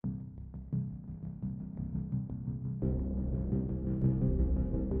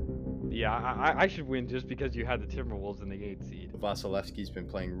yeah, I should win just because you had the Timberwolves in the 8th seed. Vasilevsky's been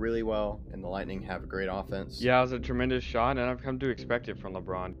playing really well, and the Lightning have a great offense. Yeah, it was a tremendous shot, and I've come to expect it from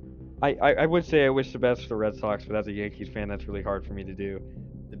LeBron. I would say I wish the best for the Red Sox, but as a Yankees fan, that's really hard for me to do.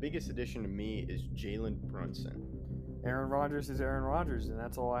 The biggest addition to me is Jalen Brunson. Aaron Rodgers is Aaron Rodgers, and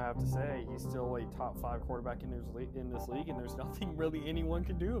that's all I have to say. He's still a top 5 quarterback in this league, and there's nothing really anyone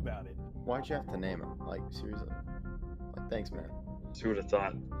can do about it. Why'd you have to name him? Like, seriously? Like, thanks, man. Who would have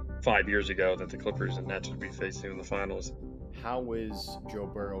thought 5 years ago that the Clippers and Nets would be facing in the finals? How is Joe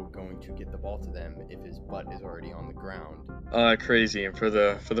Burrow going to get the ball to them if his butt is already on the ground? Crazy. And for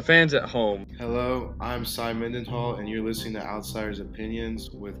the fans at home, Hello, I'm Cy Mendenhall, and you're listening to Outsiders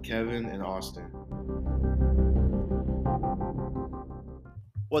Opinions with Kevin and Austin.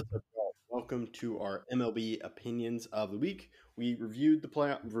 What's up, y'all? Welcome to our MLB Opinions of the week. We reviewed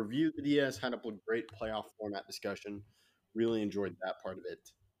the DS, had a great playoff format discussion. Really enjoyed that part of it.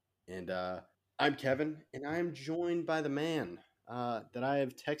 And I'm Kevin, and I am joined by the man that I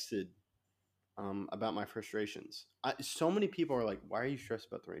have texted about my frustrations. So many people are like, "Why are you stressed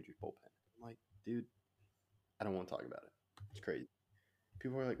about the Rangers bullpen?" I'm like, dude, I don't want to talk about it. It's crazy.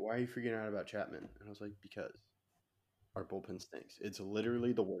 People are like, "Why are you freaking out about Chapman?" And I was like, because our bullpen stinks. It's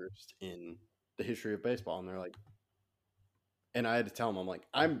literally the worst in the history of baseball. And they're like, and I had to tell them, I'm like,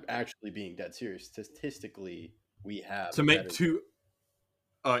 I'm actually being dead serious. Statistically, we have to make two.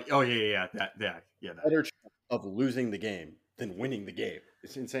 That. better chance of losing the game than winning the game.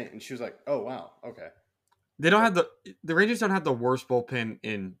 It's insane. And she was like, "Oh wow, okay." They don't have the Rangers don't have the worst bullpen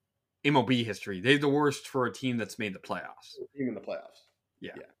in MLB history. They're the worst for a team that's made the playoffs. Team in the playoffs.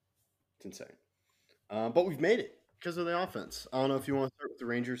 Yeah. It's insane. But we've made it because of the offense. I don't know if you want to start with the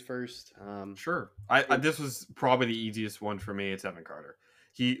Rangers first. Sure. This was probably the easiest one for me. It's Evan Carter.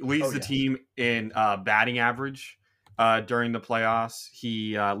 He leads the team in batting average during the playoffs.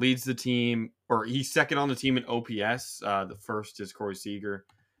 He leads the team, or he's second on the team in OPS. The first is Corey Seager.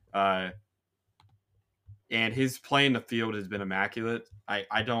 And his play in the field has been immaculate.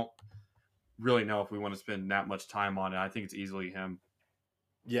 I don't really know if we want to spend that much time on it. I think it's easily him.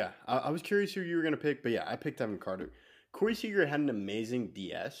 Yeah, I was curious who you were going to pick, but yeah, I picked Evan Carter. Corey Seager had an amazing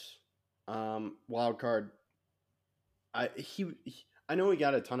DS. Wild card. I know he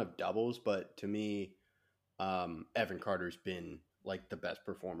got a ton of doubles, but to me, Evan Carter's been like the best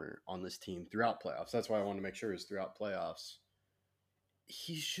performer on this team throughout playoffs. That's why I wanted to make sure it's throughout playoffs.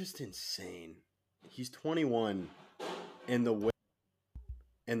 He's just insane. He's 21, and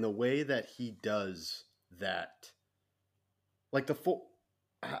the way that he does that, like the full.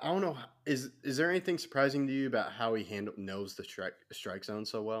 I don't know. Is there anything surprising to you about how he knows the strike zone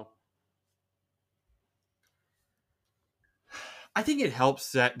so well? I think it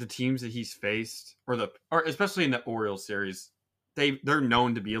helps that the teams that he's faced, or especially in the Orioles series, they're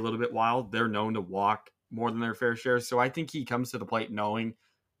known to be a little bit wild. They're known to walk more than their fair share. So I think he comes to the plate knowing,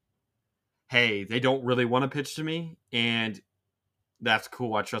 hey, they don't really want to pitch to me, and that's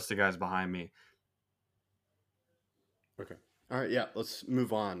cool. I trust the guys behind me. Okay. All right, yeah, let's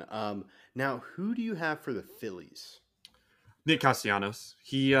move on. Now, who do you have for the Phillies? Nick Castellanos.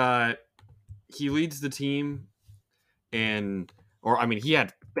 He leads the team he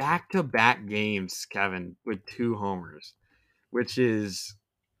had back-to-back games, Kevin, with 2 homers, which is,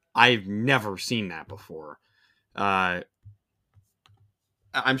 I've never seen that before. I'm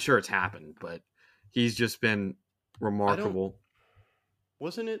sure it's happened, but he's just been remarkable.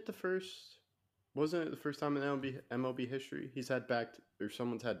 Wasn't it the first time in MLB history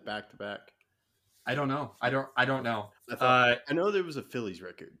someone's had back-to-back? I don't know. I don't know. I know there was a Phillies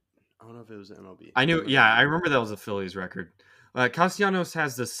record. I don't know if it was MLB. I remember that was a Phillies record. Castellanos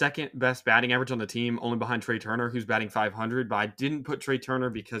has the second best batting average on the team, only behind Trey Turner, who's batting .500. But I didn't put Trey Turner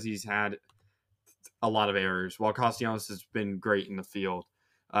because he's had a lot of errors, while Castellanos has been great in the field.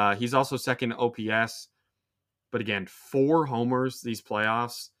 He's also second in OPS. But again, 4 homers these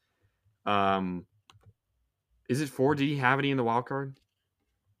playoffs. Is it 4? Did he have any in the wild card?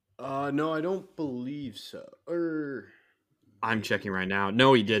 No, I don't believe so. I'm checking right now.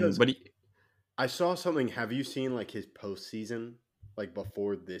 No, he didn't. But I saw something. Have you seen like his postseason, like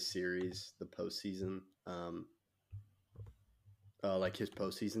before this series, the postseason, like his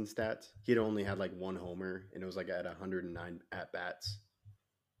postseason stats? He'd only had like 1 homer, and it was like at 109 at bats.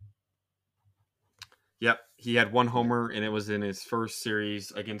 Yep, he had 1 homer, and it was in his first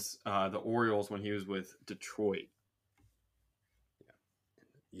series against the Orioles when he was with Detroit.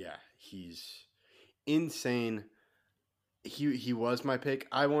 Yeah, he's insane. He was my pick.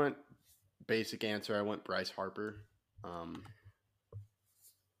 I went basic answer. I went Bryce Harper.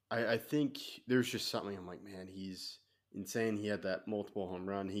 I think there's just something I'm like, man, he's insane. He had that multiple home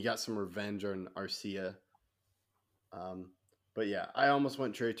run. He got some revenge on Arcia. But yeah, I almost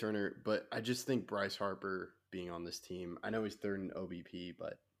went Trey Turner, but I just think Bryce Harper being on this team. I know he's third in OBP,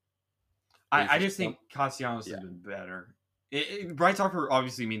 but I just think Castellanos Yeah. has been better. Bryce Harper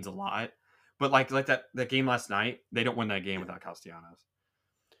obviously means a lot, but like that game last night, they don't win that game without Castellanos.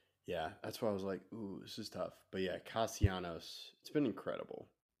 yeah, that's why I was like, ooh, this is tough. But yeah, Castellanos, it's been incredible.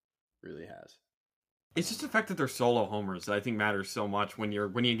 Really has. It's just the fact that they're solo homers that I think matters so much when you're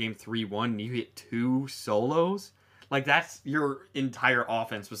winning a game 3-1 and you hit 2 solos. Like, that's your entire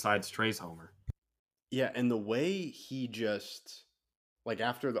offense besides Trey's homer. Yeah, and the way he just, like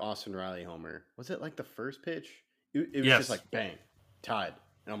after the Austin Riley homer, was it like the first pitch? It was Yes. just like bang, tied.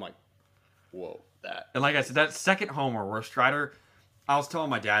 And I'm like, whoa, that. And like I said, that second homer where Strider, I was telling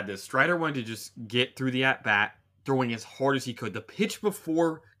my dad this, Strider wanted to just get through the at-bat, throwing as hard as he could. The pitch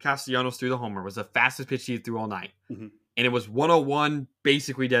before Castellanos threw the homer was the fastest pitch he threw all night. Mhm. And it was 101,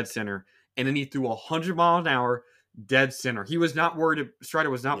 basically dead center. And then he threw 100 miles an hour, dead center. He was not worried. Strider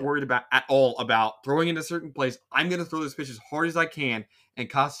was not worried about at all about throwing into a certain place. I'm going to throw this pitch as hard as I can. And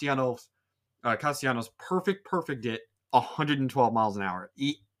Castellanos perfect it 112 miles an hour.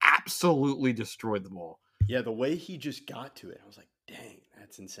 He absolutely destroyed the ball. Yeah, the way he just got to it, I was like, dang,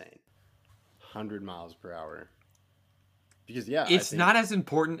 that's insane. 100 miles per hour. Because, yeah. It's not as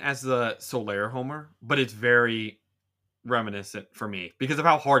important as the Soler homer, but it's very reminiscent for me because of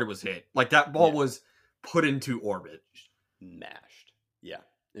how hard it was hit. Like, that ball was put into orbit. Mashed. Yeah,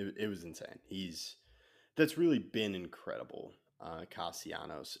 it was insane. That's really been incredible,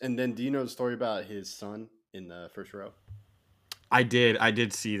 Castellanos. And then, do you know the story about his son in the first row? I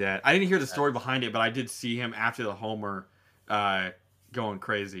did see that. I didn't hear the story behind it, but I did see him after the homer going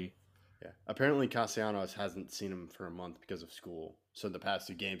crazy. Yeah. Apparently, Castellanos hasn't seen him for a month because of school. So the past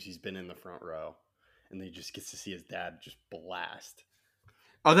 2 games, he's been in the front row, and he just gets to see his dad just blast.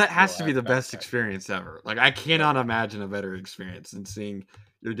 Oh, that has to be the best experience ever. Like, I cannot imagine a better experience than seeing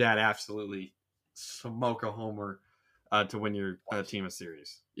your dad absolutely smoke a homer to win your team a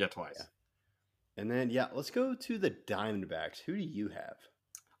series. Yeah, twice. Yeah. And then, let's go to the Diamondbacks. Who do you have?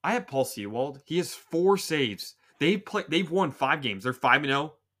 I have Paul Sewald. He has 4 saves. They've won 5 games. They're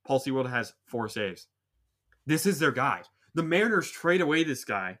 5-0. Paul Sewald has 4 saves. This is their guy. The Mariners trade away this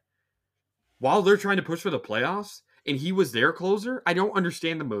guy while they're trying to push for the playoffs, and he was their closer. I don't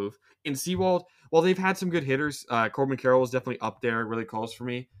understand the move. And Sewald, while they've had some good hitters, Corbin Carroll was definitely up there, really close for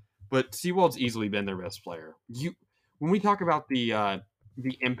me. But Sewald's easily been their best player. When we talk about the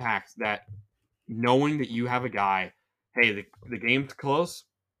impact that knowing that you have a guy, hey, the game's close,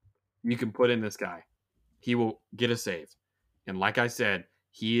 you can put in this guy. He will get a save. And like I said,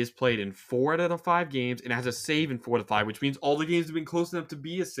 he has played in 4 out of the 5 games and has a save in 4 out of 5, which means all the games have been close enough to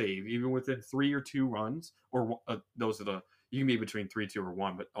be a save, even within 3 or 2 runs. Or those are you can be between 3, 2, or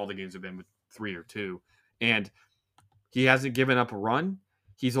 1, but all the games have been with 3 or 2. And he hasn't given up a run.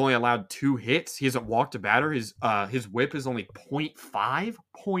 He's only allowed 2 hits. He hasn't walked a batter. His whip is only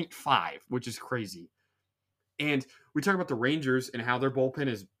 0.5, which is crazy. And we talk about the Rangers and how their bullpen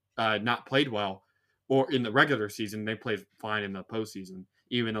is not played well, or in the regular season. They played fine in the postseason,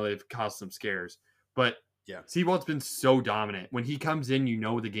 even though they've caused some scares. But Sewald's been so dominant. When he comes in, you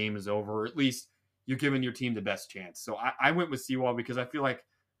know the game is over, or at least you're giving your team the best chance. So I went with Sewald because I feel like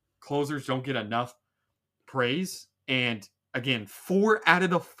closers don't get enough praise. And again, 4 out of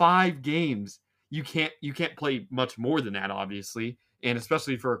the 5 games, you can't play much more than that, obviously. And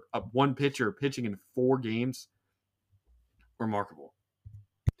especially for one pitcher pitching in 4 games, remarkable.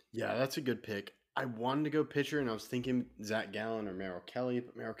 Yeah, that's a good pick. I wanted to go pitcher, and I was thinking Zach Gallen or Merrill Kelly,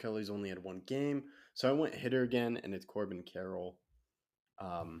 but Merrill Kelly's only had 1 game. So I went hitter again, and it's Corbin Carroll.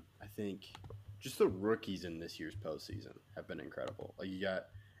 I think just the rookies in this year's postseason have been incredible. Like, you got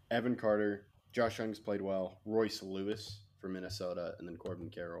Evan Carter, Josh Young's played well, Royce Lewis from Minnesota, and then Corbin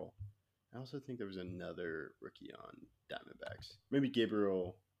Carroll. I also think there was another rookie on Diamondbacks. Maybe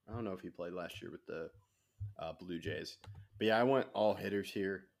Gabriel. I don't know if he played last year with the Blue Jays. But yeah, I went all hitters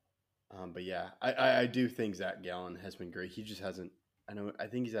here. But yeah, I do think Zach Gallen has been great. He just hasn't. I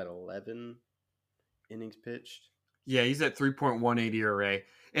think he's at 11 innings pitched. Yeah, he's at 3.18 ERA.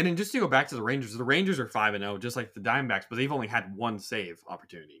 And then just to go back to the Rangers are 5-0, just like the Diamondbacks, but they've only had 1 save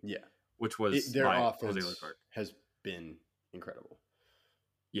opportunity. Yeah, which was their offense has been incredible.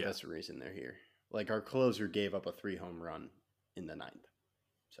 Yeah, that's the reason they're here. Like, our closer gave up a 3-home run in the 9th.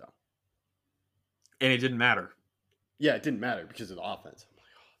 So, and it didn't matter. Yeah, it didn't matter because of the offense. I'm like,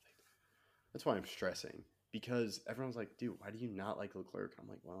 that's why I'm stressing, because everyone's like, dude, why do you not like Leclerc? I'm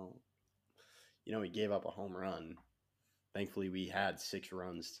like, well, he gave up a home run. Thankfully, we had 6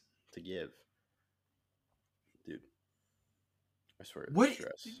 runs to give. Dude, I swear. What?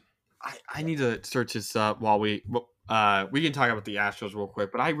 Stress. I need to search this up while we can talk about the Astros real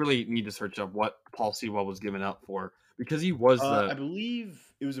quick, but I really need to search up what Paul Sewell was given up for because he was I believe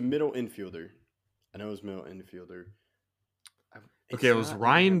it was a middle infielder. I know it was middle infielder. Okay, it was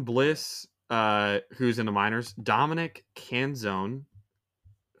Ryan Bliss, who's in the minors, Dominic Canzone,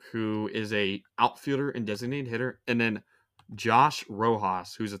 who is a outfielder and designated hitter, and then Josh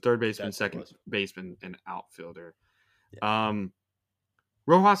Rojas, who's a third baseman, second baseman, and outfielder. Yeah.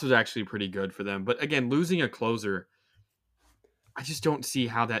 Rojas was actually pretty good for them, but again, losing a closer, I just don't see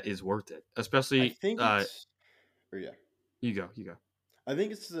how that is worth it. Especially, I think you go. I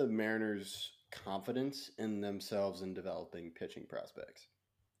think it's the Mariners' confidence in themselves in developing pitching prospects.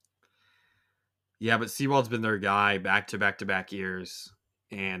 Yeah, but Sewell's been their guy back years,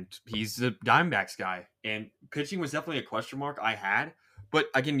 and he's the Diamondbacks guy. And pitching was definitely a question mark I had. But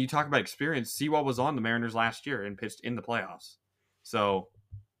again, you talk about experience. Sewell was on the Mariners last year and pitched in the playoffs. So,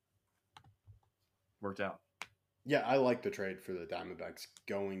 worked out. Yeah, I like the trade for the Diamondbacks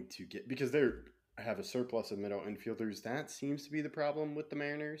going to get because they have a surplus of middle infielders. That seems to be the problem with the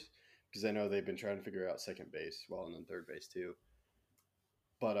Mariners because I know they've been trying to figure out second base, well, and then third base too.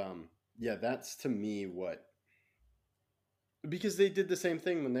 But yeah, that's to me what because they did the same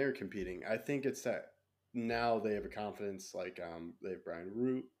thing when they were competing. I think it's that now they have a confidence like they have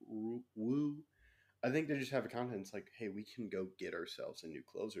Brian Woo. I think they just have a confidence like, hey, we can go get ourselves a new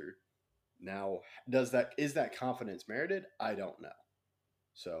closer. Now, is that confidence merited? I don't know.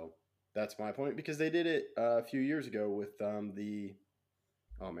 So that's my point because they did it a few years ago with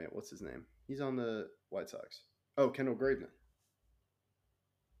what's his name? He's on the White Sox. Oh, Kendall Graveman.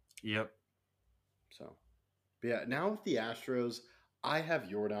 Yep. So, but yeah, now with the Astros, I have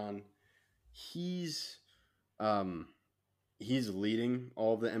Jordan. He's leading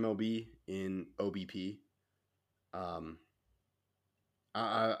all of the MLB in OBP.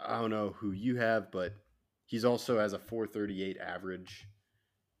 I don't know who you have, but he's also has a 438 average.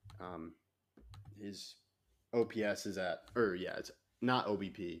 His OPS is it's not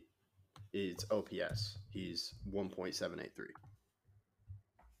OBP. It's OPS. He's 1.783.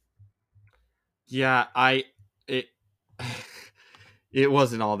 Yeah, it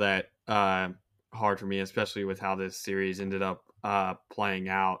wasn't all that hard for me, especially with how this series ended up playing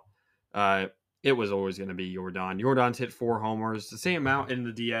out. It was always going to be Jordan. Jordan's hit 4 homers, the same amount in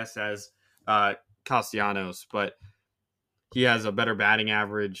the DS as Castellanos, but he has a better batting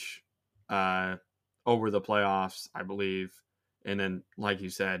average over the playoffs, I believe. And then, like you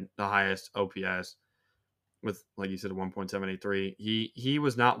said, the highest OPS with, like you said, 1.783. He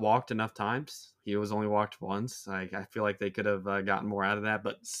was not walked enough times. He was only walked once. I feel like they could have gotten more out of that.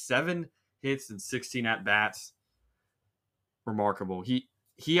 But 7 hits and 16 at-bats, remarkable.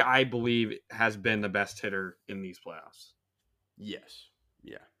 He, I believe, has been the best hitter in these playoffs. Yes.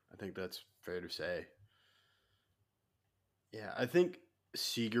 Yeah, I think that's fair to say. Yeah, I think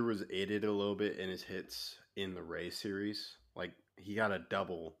Seager was aided a little bit in his hits in the Rays series. Like, he got a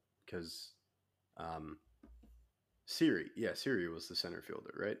double because Siri was the center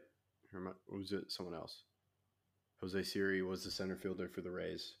fielder, right? Or was it someone else? Jose Siri was the center fielder for the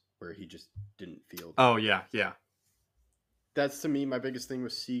Rays where he just didn't field. Oh, yeah. That's to me my biggest thing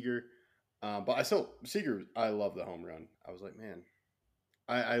with Seager. But Seager, I love the home run. I was like, man,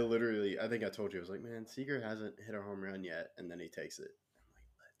 I literally, I think I told you, I was like, man, Seager hasn't hit a home run yet. And then he takes it. I'm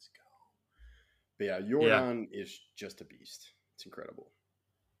like, let's go. But yeah, Jordan is just a beast. It's incredible.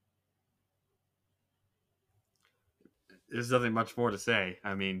 There's nothing much more to say.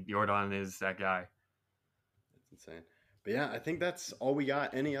 I mean, Jordan is that guy. That's insane. But yeah, I think that's all we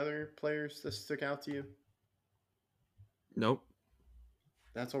got. Any other players that stuck out to you? Nope.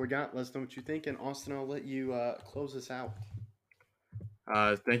 That's all we got. Let us know what you think. And Austin, I'll let you close us out.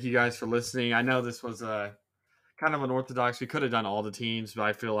 Thank you guys for listening. I know this was kind of unorthodox. We could have done all the teams, but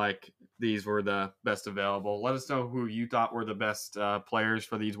I feel like these were the best available. Let us know who you thought were the best players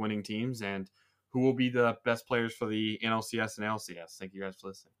for these winning teams and who will be the best players for the NLCS and ALCS. Thank you guys for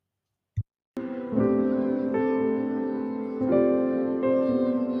listening.